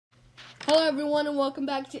Hello everyone and welcome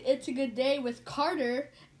back to It's a Good Day with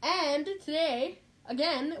Carter. And today,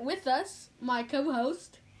 again, with us, my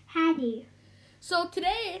co-host, Hattie. So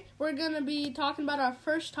today, we're going to be talking about our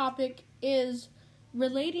first topic is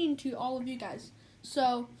relating to all of you guys.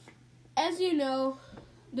 So, as you know,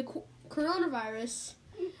 the coronavirus,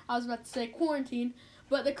 I was about to say quarantine,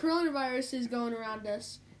 but the coronavirus is going around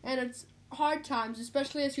us. And it's hard times,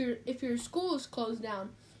 especially if your school is closed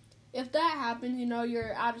down. If that happens,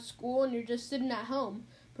 you're out of school and you're just sitting at home,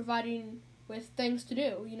 providing with things to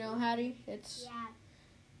do. Hattie, it's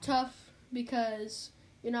tough because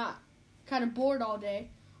you're not kind of bored all day.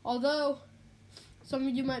 Although, some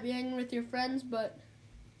of you might be hanging with your friends, but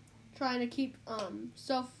trying to keep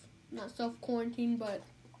not self-quarantine, but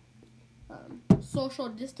social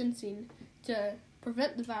distancing to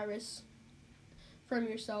prevent the virus from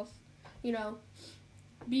yourself.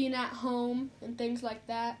 Being at home and things like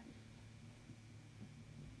that.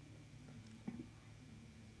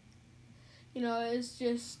 It's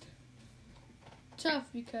just tough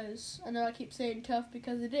because, I know I keep saying tough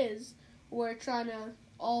because it is. We're trying to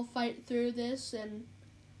all fight through this and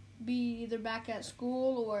be either back at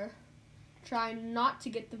school or trying not to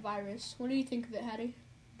get the virus. What do you think of it, Hattie?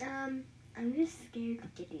 I'm just scared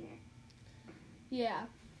of getting it. Yeah,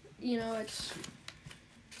 it's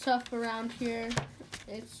tough around here.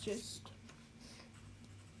 It's just...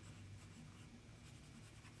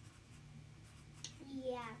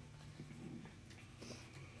 Yeah.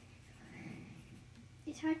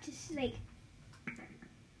 It's hard to,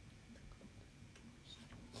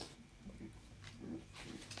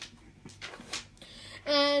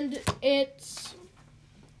 And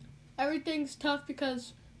everything's tough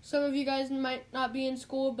because some of you guys might not be in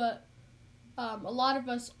school, but a lot of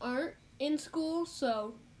us aren't in school,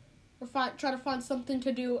 so we're trying to find something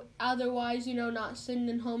to do otherwise, not sitting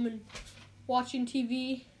at home and watching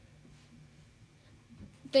TV,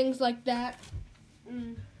 things like that.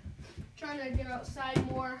 Trying to get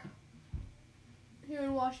outside more. Here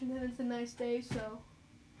in Washington, it's a nice day, so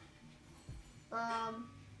I'm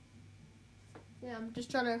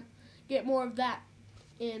just trying to get more of that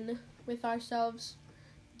in with ourselves.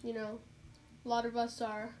 A lot of us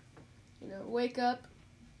are, wake up,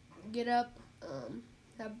 get up,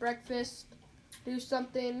 have breakfast, do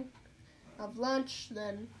something, have lunch,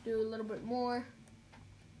 then do a little bit more,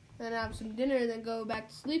 then have some dinner, then go back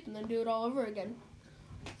to sleep, and then do it all over again.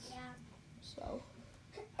 Yeah. So,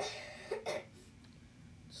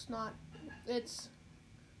 it's not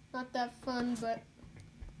that fun, but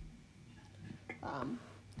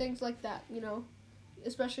things like that,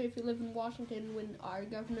 especially if you live in Washington when our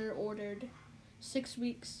governor ordered 6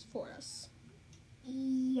 weeks for us.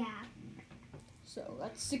 Yeah. So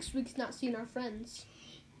that's 6 weeks not seeing our friends.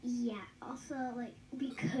 Yeah. Also,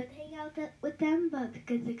 we could hang out with them, but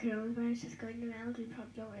because the coronavirus is going around, we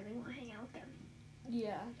probably don't really want to hang out with them.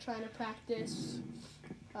 Yeah, trying to practice,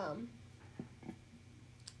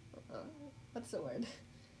 what's the word?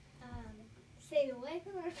 Stay away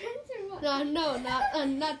from our friends or what? No,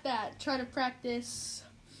 not that. Trying to practice,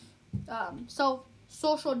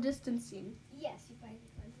 social distancing. Yes, you find it.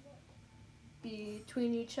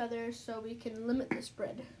 Between each other so we can limit the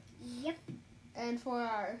spread. Yep. And for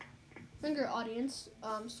our younger audience,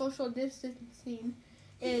 social distancing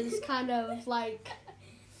is kind of like,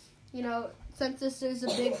 since this is a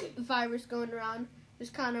big virus going around,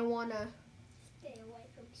 just kind of want to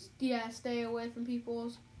stay away from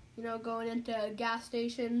people, going into gas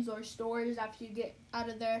stations or stores after you get out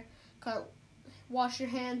of there, wash your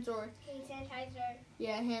hands or Hand sanitizer.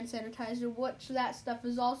 Yeah, hand sanitizer, which that stuff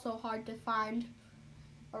is also hard to find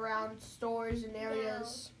around stores and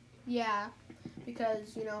areas. No. Yeah,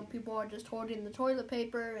 because, people are just hoarding the toilet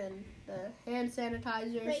paper and the hand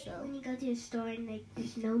sanitizer, so... when you go to the store and,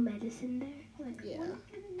 there's no medicine there. Yeah.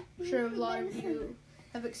 I'm sure a lot of you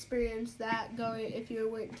have experienced that if you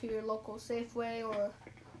went to your local Safeway or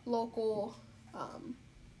local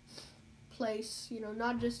place,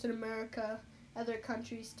 not just in America, other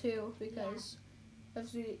countries too, because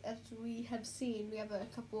as we have seen, we have a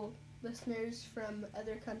couple listeners from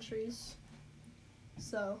other countries.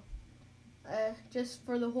 So, just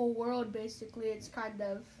for the whole world, basically, it's kind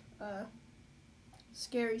of a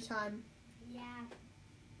scary time. Yeah.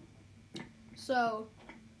 So,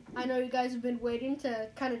 I know you guys have been waiting to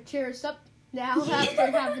kind of cheer us up now after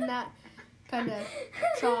having that kind of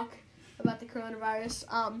talk about the coronavirus.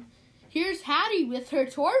 Here's Hattie with her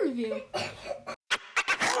toy review.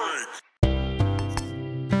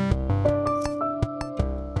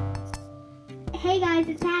 Hey guys,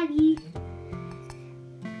 it's Hattie.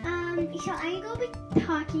 So I'm going to be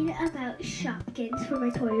talking about Shopkins for my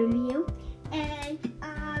toy review. And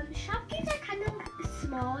Shopkins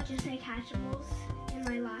Hatchimals in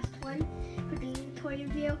my last one for the toy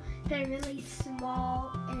review. They're really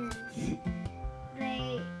small and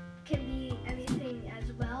they can be anything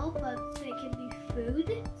as well, but they can be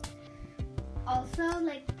food. Also,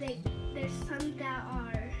 like there's some that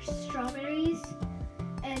are strawberries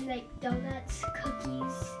and like donuts,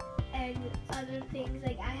 cookies, and other things.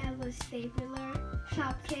 Like I have a stapler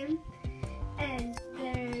Shopkin, and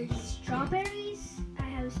there's strawberries. I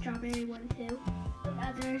have a strawberry one too, and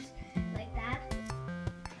others like that.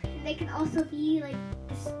 And they can also be like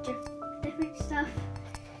this different stuff.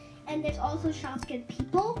 And there's also Shopkin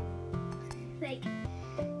people, like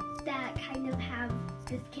that kind of have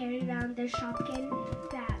this carry around their Shopkin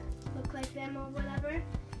that look like them or whatever.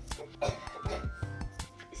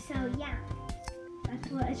 So yeah, that's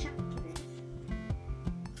what a Shopkin is.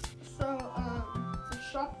 So, a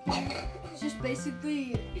Shopkin is just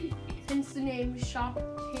basically, hence the name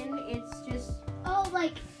Shopkin, it's just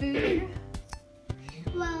like food.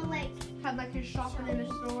 Well, like Have like you're shopping in a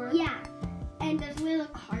store. yeah, and there's little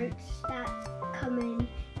carts that come in,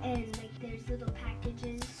 and like there's little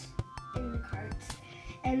packages in the carts,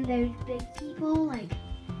 and there's big people like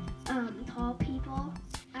tall people.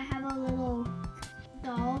 I have a little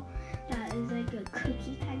doll that is like a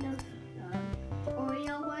cookie kind of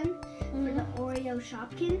Oreo one for the Oreo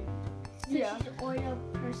Shopkin. So Yeah. she's an Oreo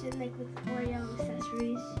person, like with Oreo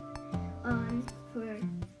accessories on for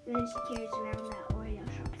then she carries around that Oreo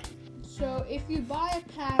Shopkin. So if you buy a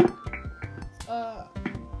pack,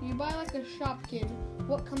 you buy like a Shopkin,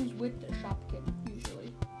 what comes with the Shopkin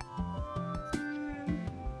usually?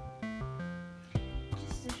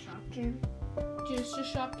 Just a Shopkin. Just a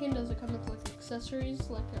Shopkin? Does it come with like accessories,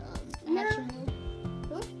 like a No. Hatchimal?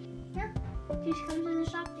 Just comes with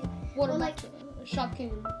a Shopkin. What Well, about like- the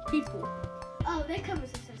Shopkin people? Oh, they come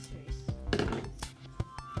with accessories.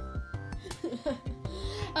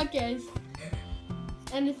 Okay.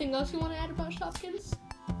 Anything else you want to add about Shopkins?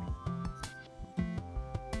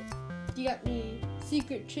 Do you got any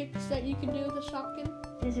secret tricks that you can do with a Shopkin?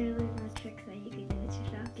 There's really no tricks that you can do with your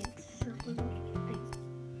Shopkin. It's a simple thing.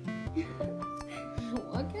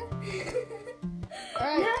 Okay.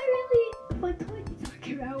 Alright. Not really what toy to talk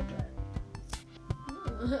about, but.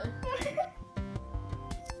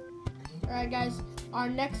 Alright guys, our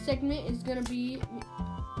next segment is going to be,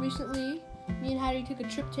 recently me and Hattie took a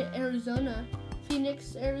trip to Arizona,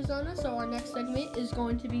 Phoenix, Arizona, so our next segment is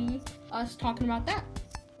going to be us talking about that.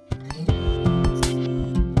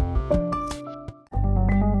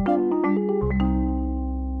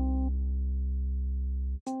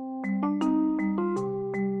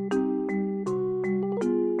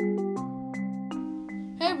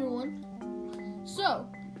 Hey everyone, so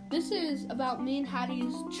this is about me and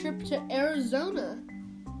Hattie's trip to Arizona,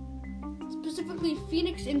 specifically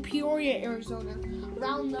Phoenix and Peoria, Arizona,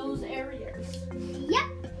 around those areas.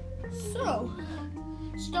 Yep. So,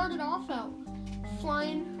 started off out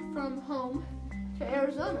flying from home to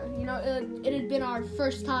Arizona. You know, it had been our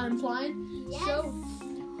first time flying. Yes. So,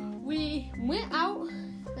 we went out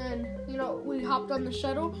and, you know, we hopped on the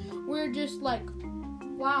shuttle. We were just like,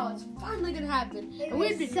 wow, it's finally going to happen. And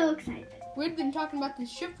We're so excited. we'd been talking about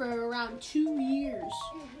this trip for around 2 years.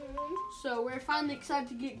 So, we're finally excited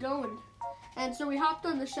to get going. And so we hopped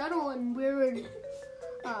on the shuttle and we were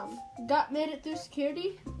made it through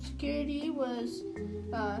security. Security was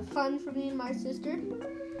fun for me and my sister.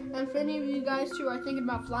 And for any of you guys who are thinking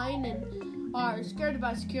about flying and are scared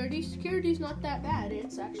about security, security's not that bad.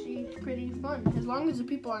 It's actually pretty fun as long as the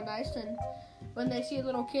people are nice, and when they see a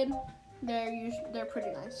little kid, they're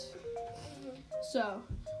pretty nice. So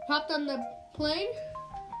hopped on the plane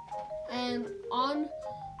and on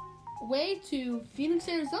way to Phoenix,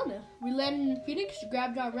 Arizona. We landed in Phoenix,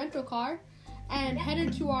 grabbed our rental car, and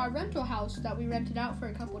headed to our rental house that we rented out for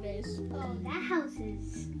a couple days. Oh, that house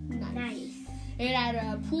is nice. It had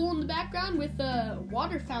a pool in the background with a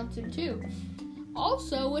water fountain too.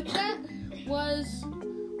 Also with that was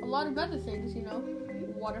a lot of other things, you know.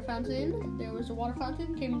 Water fountain. There was a water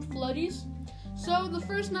fountain, came with floaties. So the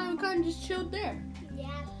first night we kind of just chilled there.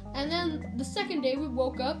 Yeah. And then the second day we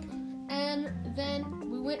woke up and then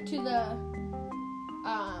we went to the,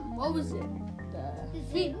 what was it? The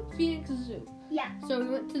zoo. Phoenix Zoo. Yeah. So we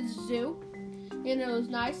went to the zoo and it was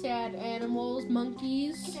nice. They had animals,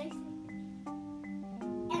 monkeys.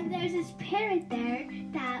 And there's this parrot there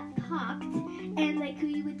that talked, and like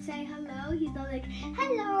we would say hello, he'd go like,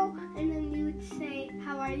 hello, and then we would say,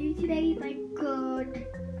 how are you today? He'd like, good.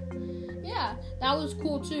 Yeah, that was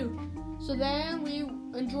cool too. So then we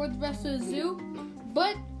enjoyed the rest of the zoo,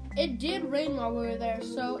 but it did rain while we were there,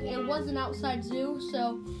 so it was an outside zoo,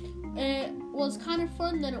 so it was kind of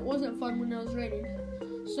fun, then it wasn't fun when it was raining.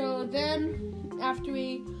 So then, after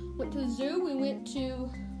we went to the zoo, we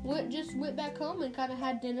went back home and kind of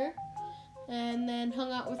had dinner, and then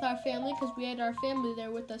hung out with our family because we had our family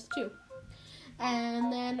there with us too.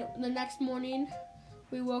 And then the next morning,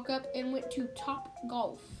 we woke up and went to Top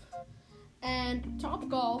Golf. And Top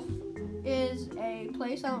Golf is a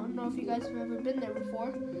place, I don't know if you guys have ever been there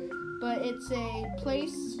before, but it's a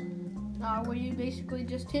place where you basically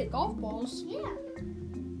just hit golf balls. Yeah.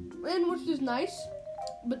 And which is nice.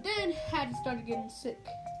 But then Hattie started getting sick.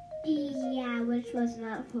 Yeah, which was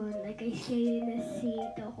not fun. Like, I stayed in the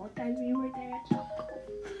seat the whole time we were there at Top Golf.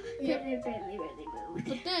 Yep. And I barely moved.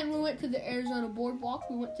 But then we went to the Arizona Boardwalk.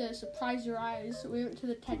 We went to Surprise Your Eyes. We went to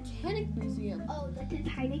the Titanic Museum. Oh, the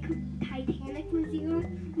Titanic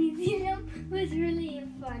Museum was really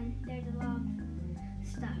fun. There's a lot of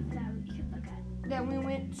stuff that we could look at. Then we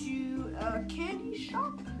went to a candy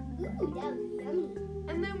shop. Ooh, that was yummy.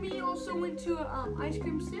 And then we also went to a ice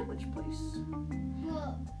cream sandwich place.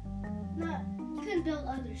 Well, you can build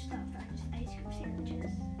other stuff, not just ice cream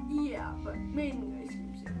sandwiches. Yeah, but mainly ice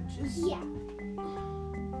cream sandwiches. Yeah.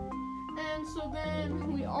 And so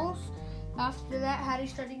then we also, after that, Hattie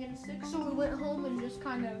started getting sick, so we went home and just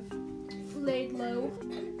kind of laid low.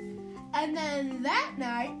 And then that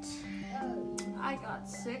night, I got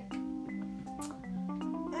sick.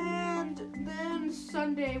 And then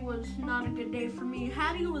Sunday was not a good day for me.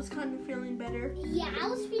 Hattie was kind of feeling better. Yeah, I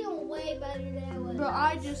was feeling way better than I was. But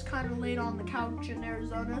I just kind of laid on the couch in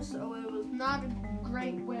Arizona, so it was not a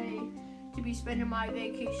great way to be spending my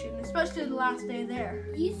vacation, especially the last day there.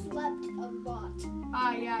 You slept a lot.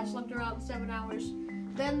 Yeah, I slept around 7 hours.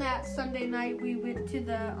 Then that Sunday night, we went to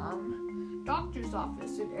the doctor's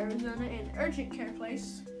office in Arizona, an urgent care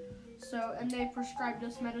place. And they prescribed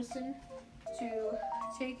us medicine to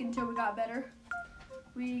take until we got better.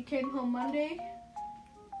 We came home Monday,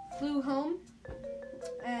 flew home,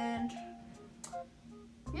 and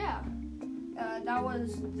yeah, that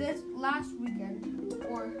was this last weekend,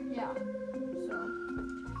 so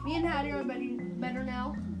me and Hattie are better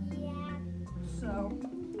now. Yeah. So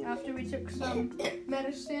after we took some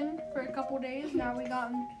medicine for a couple days, now we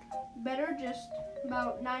gotten better, just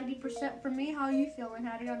about 90% for me. How are you feeling,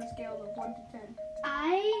 Hattie, on a scale of 1 to 10?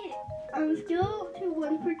 I'm still to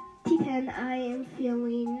 1 to 10. I am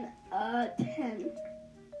feeling 10.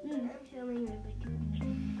 I'm feeling really good.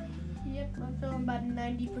 Yep, I'm feeling about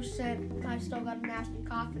 90%. I still got a nasty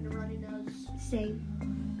cough and a runny nose. Same.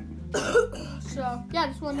 So yeah, I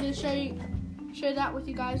just wanted to share that with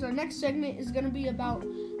you guys. Our next segment is going to be about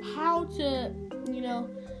how to,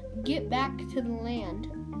 get back to the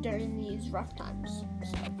land during these rough times.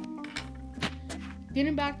 So,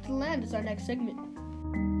 getting back to the land is our next segment.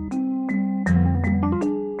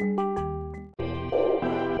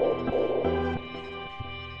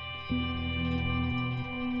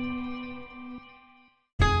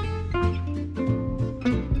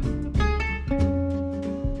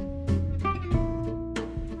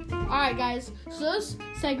 Alright guys, so this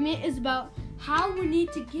segment is about how we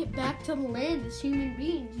need to get back to the land as human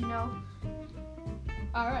beings,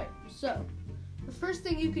 Alright, so the first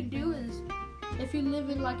thing you can do is, if you live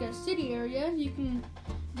in like a city area, you can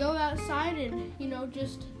go outside and,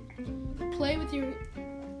 just play with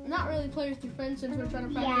not really play with your friends since we're trying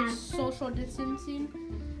to practice social distancing.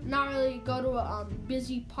 Not really go to a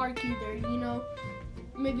busy park either,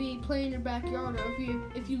 maybe play in your backyard, or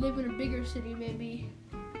if you live in a bigger city, maybe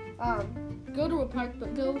go to a park,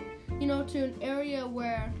 but go, to an area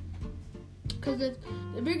where, because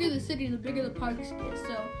the bigger the city, the bigger the parks get,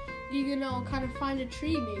 so you can kind of find a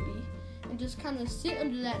tree maybe, and just kind of sit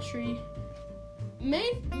under that tree.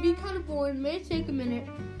 May be kind of boring, may take a minute,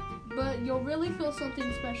 but you'll really feel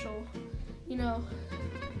something special,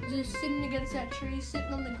 just sitting against that tree,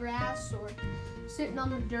 sitting on the grass, or sitting on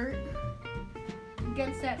the dirt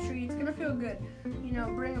against that tree. It's gonna feel good.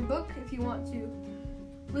 Bring a book if you want to.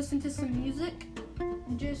 Listen to some music,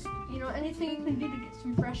 and just, anything you can do to get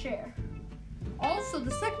some fresh air. Also,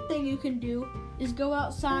 the second thing you can do is go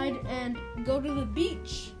outside and go to the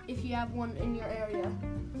beach if you have one in your area.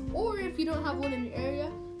 Or if you don't have one in your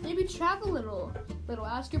area, maybe travel a little.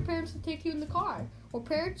 Ask your parents to take you in the car. Or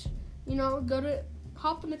parents,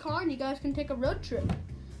 hop in the car and you guys can take a road trip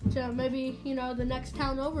to maybe, the next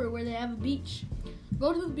town over where they have a beach.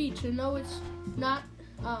 Go to the beach. I know it's not,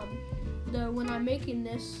 when I'm making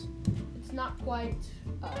this, it's not quite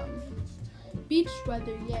beach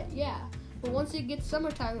weather yet, but once it gets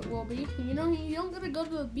summertime, it will be. You don't gotta go to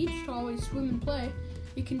the beach to always swim and play.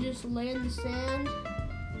 You can just lay in the sand,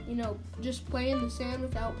 just play in the sand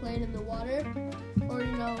without playing in the water, or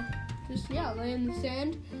just lay in the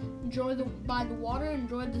sand, enjoy by the water,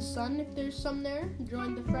 enjoy the sun if there's some there, enjoy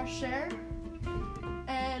the fresh air,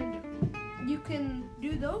 and you can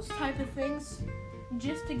do those type of things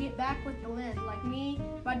just to get back with the land. Like me,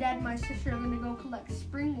 my dad, and my sister are gonna go collect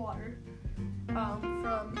spring water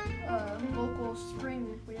from a local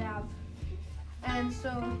spring we have, and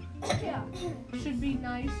so it should be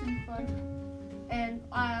nice and fun. And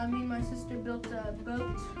me and my sister built a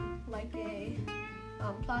boat, like a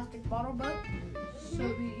plastic bottle boat. So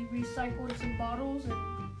we recycled some bottles and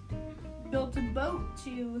built a boat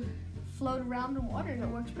to float around in water, and it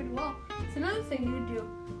works pretty well. It's another thing you would do.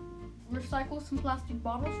 Recycle some plastic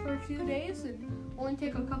bottles for a few days and only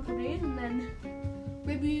take a couple days, and then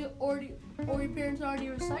maybe your parents already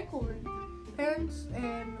recycled. And parents,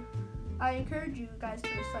 and I encourage you guys to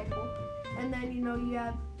recycle. And then you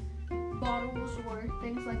have bottles or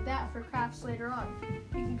things like that for crafts later on.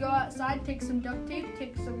 You can go outside, take some duct tape,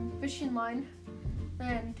 take some fishing line,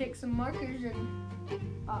 and take some markers and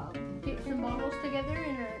take some bottles together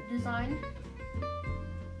in a design,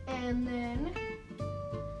 and then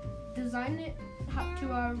design it to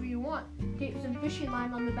however you want. Tape some fishing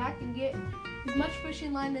line on the back and get as much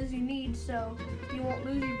fishing line as you need so you won't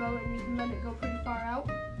lose your boat and you can let it go pretty far out.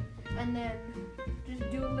 And then just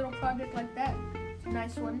do a little project like that. It's a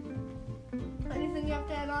nice one. Anything you have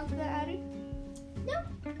to add on to that, Addie? No.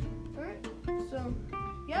 Alright, so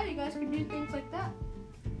you guys can do things like that.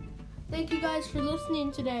 Thank you guys for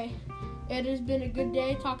listening today. It has been a good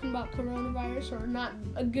day talking about coronavirus, or not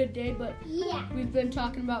a good day, but we've been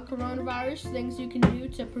talking about coronavirus, things you can do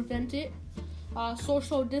to prevent it.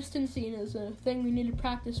 Social distancing is a thing we need to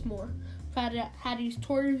practice more. We've had Hattie's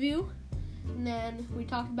tour review, and then we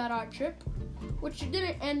talked about our trip, which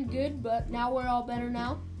didn't end good, but now we're all better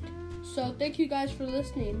now. So thank you guys for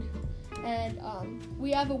listening. And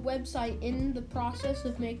we have a website in the process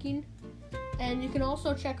of making. And you can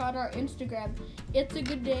also check out our Instagram. It's a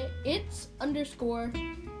good day. It's _a_good_day_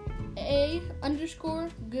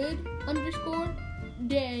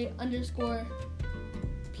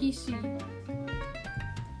 PC.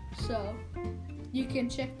 So you can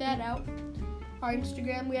check that out. Our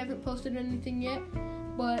Instagram, we haven't posted anything yet,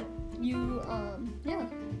 but you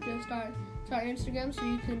just our Instagram, so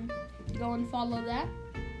you can go and follow that.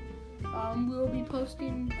 We'll be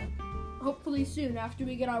posting hopefully soon. After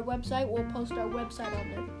we get our website, we'll post our website on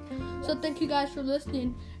there. So thank you guys for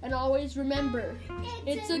listening, and always remember,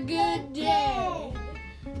 it's a good day.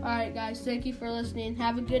 Alright guys, thank you for listening.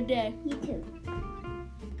 Have a good day. You too.